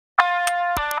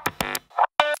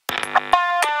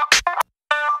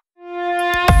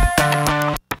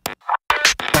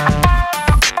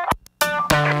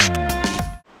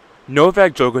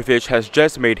Novak Djokovic has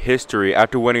just made history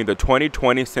after winning the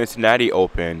 2020 Cincinnati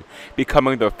Open,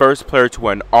 becoming the first player to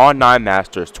win all 9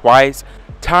 Masters twice,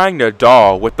 tying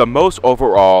Nadal with the most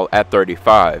overall at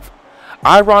 35.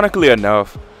 Ironically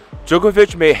enough,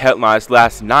 Djokovic made headlines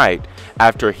last night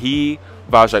after he,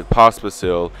 Vasek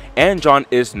Pospisil, and John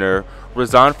Isner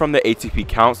resigned from the ATP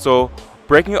Council,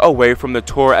 breaking away from the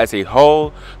tour as a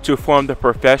whole to form the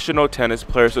Professional Tennis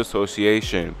Players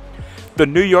Association. The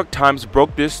New York Times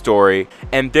broke this story,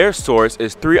 and their source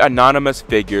is 3 anonymous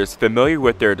figures familiar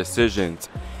with their decisions.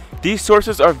 These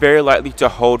sources are very likely to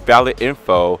hold valid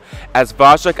info, as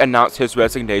Vasek announced his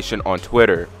resignation on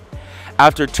Twitter.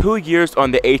 After 2 years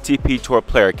on the ATP Tour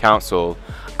Player Council,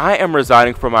 I am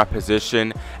resigning from my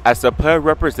position as the player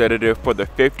representative for the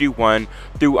 51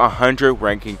 through 100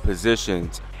 ranking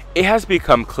positions. It has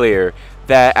become clear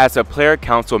that as a player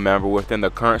council member within the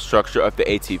current structure of the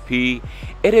ATP,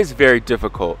 it is very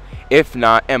difficult, if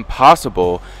not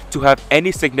impossible, to have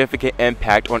any significant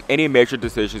impact on any major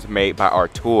decisions made by our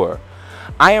tour.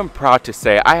 I am proud to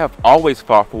say I have always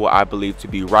fought for what I believe to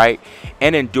be right,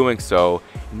 and in doing so,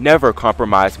 never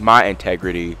compromised my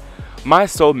integrity. My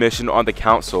sole mission on the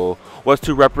council was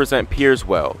to represent peers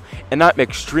well, and I'm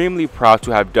extremely proud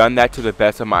to have done that to the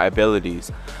best of my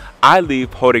abilities. I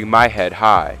leave holding my head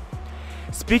high.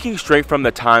 Speaking straight from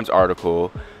the Times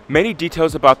article, many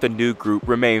details about the new group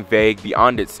remain vague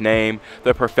beyond its name,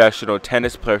 the Professional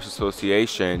Tennis Players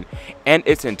Association, and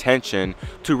its intention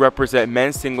to represent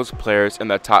men's singles players in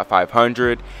the top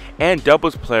 500 and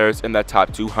doubles players in the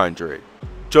top 200.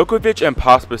 Djokovic and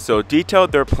Pospisil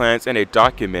detailed their plans in a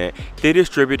document they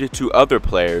distributed to other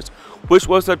players, which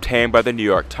was obtained by the New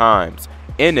York Times.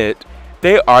 In it,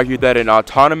 they argue that an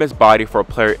autonomous body for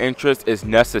player interests is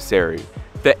necessary.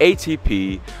 The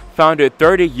ATP, founded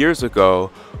 30 years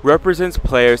ago, represents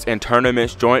players in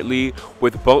tournaments jointly,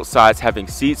 with both sides having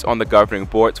seats on the governing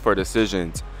boards for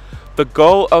decisions. The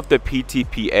goal of the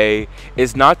PTPA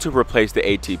is not to replace the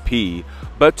ATP,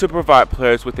 but to provide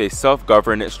players with a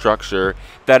self-governance structure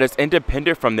that is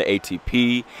independent from the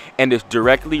ATP and is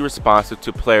directly responsive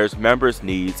to players' members'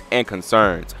 needs and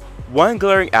concerns. One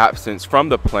glaring absence from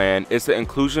the plan is the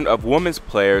inclusion of women's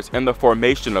players in the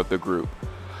formation of the group.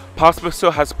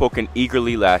 Pospisil has spoken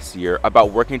eagerly last year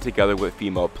about working together with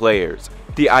female players.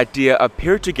 The idea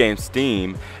appeared to gain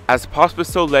steam as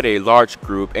Pospisil led a large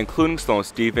group, including Sloane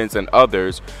Stephens and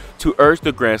others, to urge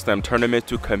the Grand Slam tournament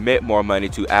to commit more money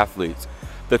to athletes.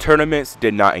 The tournaments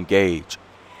did not engage.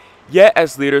 Yet,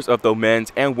 as leaders of the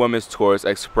men's and women's tours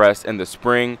expressed in the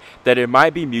spring that it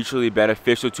might be mutually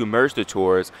beneficial to merge the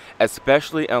tours,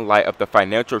 especially in light of the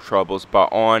financial troubles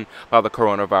brought on by the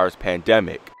coronavirus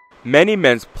pandemic. Many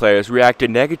men's players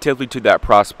reacted negatively to that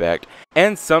prospect,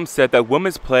 and some said that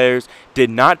women's players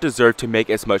did not deserve to make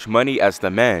as much money as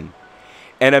the men.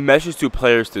 In a message to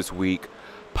players this week,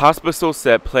 Pospisil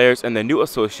said players in the new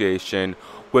association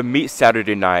would meet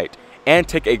Saturday night and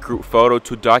take a group photo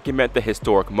to document the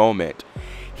historic moment.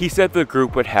 He said the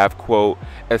group would have, quote,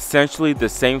 essentially the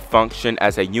same function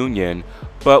as a union,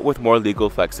 but with more legal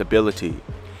flexibility.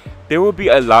 There will be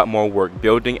a lot more work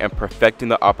building and perfecting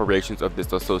the operations of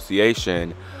this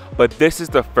association, but this is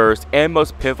the first and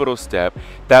most pivotal step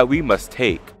that we must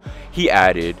take. He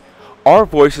added, our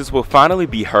voices will finally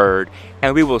be heard,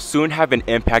 and we will soon have an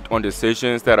impact on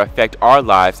decisions that affect our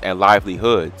lives and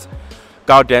livelihoods.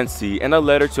 Gaudenzi, in a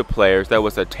letter to players that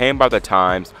was obtained by the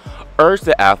Times, urged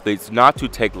the athletes not to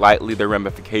take lightly the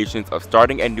ramifications of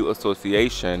starting a new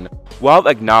association, while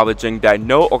acknowledging that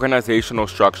no organizational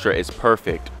structure is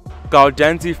perfect.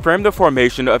 Gaudenzi framed the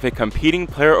formation of a competing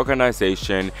player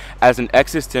organization as an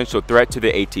existential threat to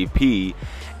the ATP,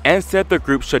 and said the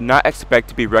group should not expect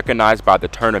to be recognized by the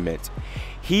tournament.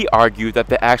 He argued that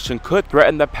the action could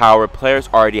threaten the power players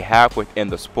already have within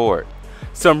the sport.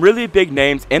 Some really big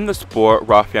names in the sport,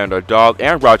 Rafael Nadal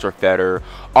and Roger Federer,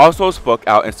 also spoke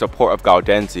out in support of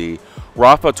Gaudenzi,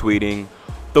 Rafa tweeting,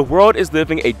 the world is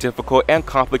living a difficult and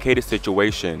complicated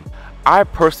situation. I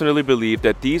personally believe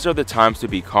that these are the times to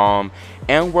be calm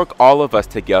and work all of us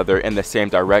together in the same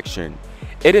direction.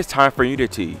 It is time for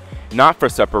unity, not for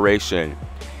separation.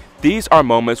 These are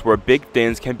moments where big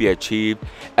things can be achieved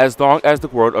as long as the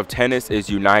world of tennis is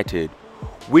united.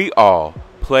 We all,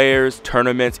 players,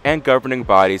 tournaments, and governing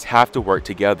bodies, have to work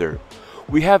together.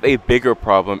 We have a bigger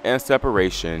problem in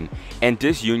separation, and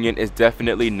disunion is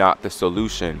definitely not the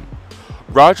solution.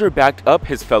 Roger backed up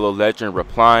his fellow legend,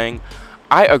 replying,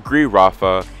 I agree,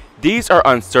 Rafa. These are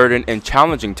uncertain and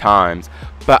challenging times,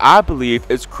 but I believe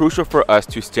it's crucial for us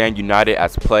to stand united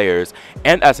as players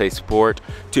and as a sport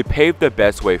to pave the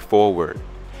best way forward.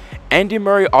 Andy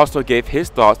Murray also gave his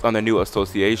thoughts on the new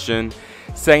association,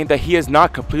 saying that he is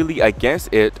not completely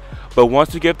against it, but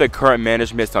wants to give the current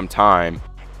management some time,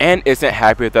 and isn't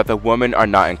happy that the women are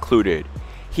not included.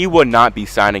 He will not be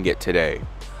signing it today.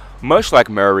 Much like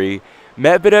Murray,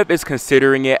 Medvedev is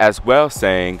considering it as well,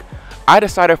 saying, "I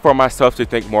decided for myself to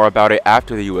think more about it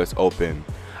after the US Open.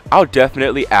 I'll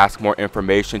definitely ask more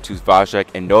information to Vasek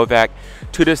and Novak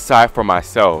to decide for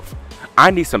myself.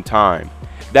 I need some time.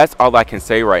 That's all I can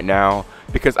say right now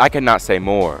because I cannot say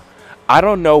more. I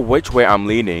don't know which way I'm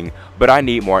leaning, but I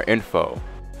need more info."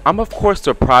 I'm of course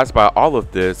surprised by all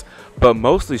of this, but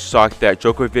mostly shocked that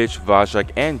Djokovic,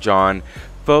 Vasek, and John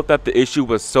felt that the issue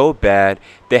was so bad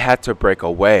they had to break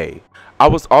away. I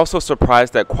was also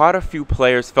surprised that quite a few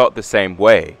players felt the same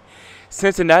way.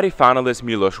 Cincinnati finalist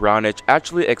Milos Raonic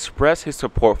actually expressed his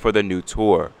support for the new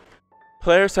tour.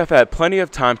 Players have had plenty of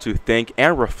time to think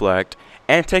and reflect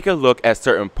and take a look at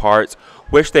certain parts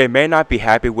which they may not be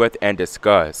happy with and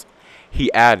discuss.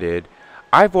 He added,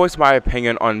 "I voiced my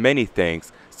opinion on many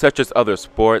things, such as other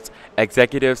sports,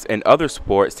 executives in other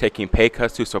sports taking pay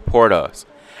cuts to support us.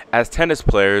 As tennis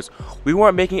players, we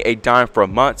weren't making a dime for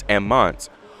months and months."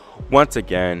 Once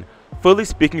again, fully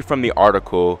speaking from the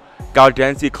article,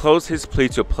 Gaudenzi closed his plea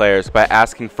to players by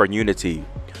asking for unity.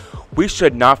 "We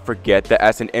should not forget that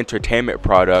as an entertainment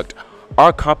product,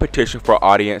 our competition for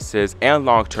audiences and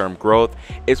long-term growth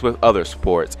is with other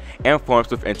sports and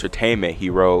forms of entertainment," he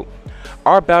wrote.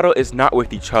 "Our battle is not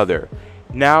with each other.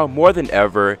 Now, more than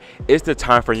ever, is the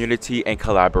time for unity and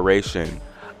collaboration."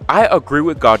 I agree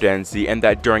with Gaudenzi in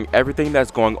that during everything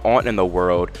that's going on in the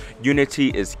world, unity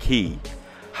is key.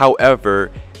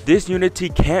 However, this unity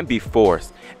can't be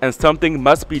forced, and something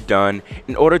must be done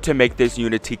in order to make this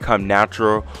unity come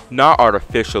natural, not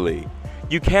artificially.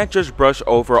 You can't just brush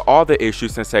over all the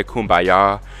issues and say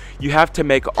kumbaya. You have to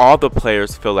make all the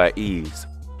players feel at ease.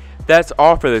 That's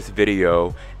all for this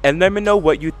video, and let me know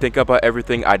what you think about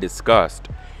everything I discussed.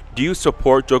 Do you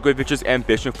support Djokovic's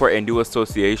ambition for a new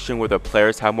association where the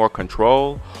players have more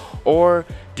control? Or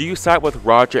do you side with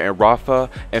Roger and Rafa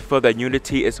and feel that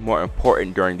unity is more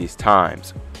important during these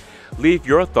times? Leave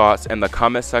your thoughts in the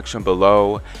comment section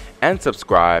below, and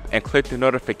subscribe and click the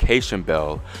notification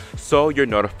bell so you're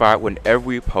notified whenever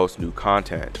we post new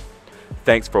content.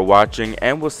 Thanks for watching,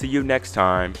 and we'll see you next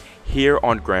time here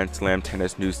on Grand Slam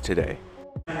Tennis News Today.